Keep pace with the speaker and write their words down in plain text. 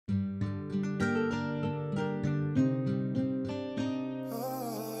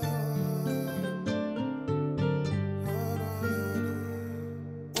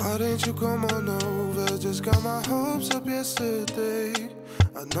ain't you come on over? Just got my hopes up yesterday.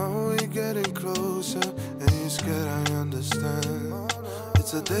 I know we're getting closer, and you're scared, I understand.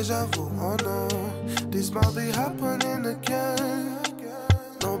 It's a deja vu, oh no, this might be happening again.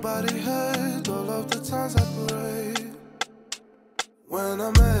 Nobody heard all of the times I prayed. When I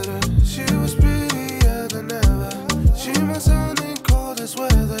met her, she was prettier than ever. She must sound in coldest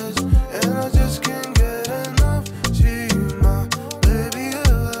weathers, and I just can't get enough. She my baby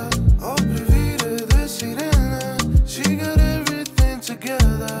ever. Oh, privida de sirena. She got everything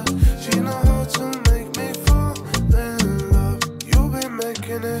together. She know how to make me fall in love. You've been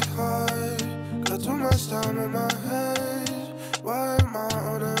making it hard. Got too much time on my head. Why am I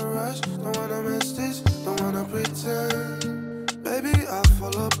on a rush? Don't wanna miss this, don't wanna pretend. Baby, I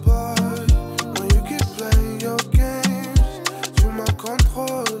fall apart when you keep playing your games. Tu me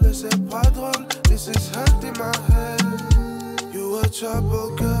contrôles, c'est pas drôle. This is hurting my head. You a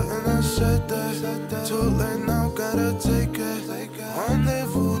trouble girl and I said that. Too late now, gotta take it.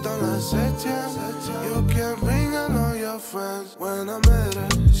 Rendez-vous dans la 7e. You can bring along your friends. When I met her,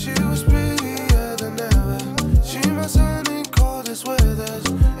 she was pretty.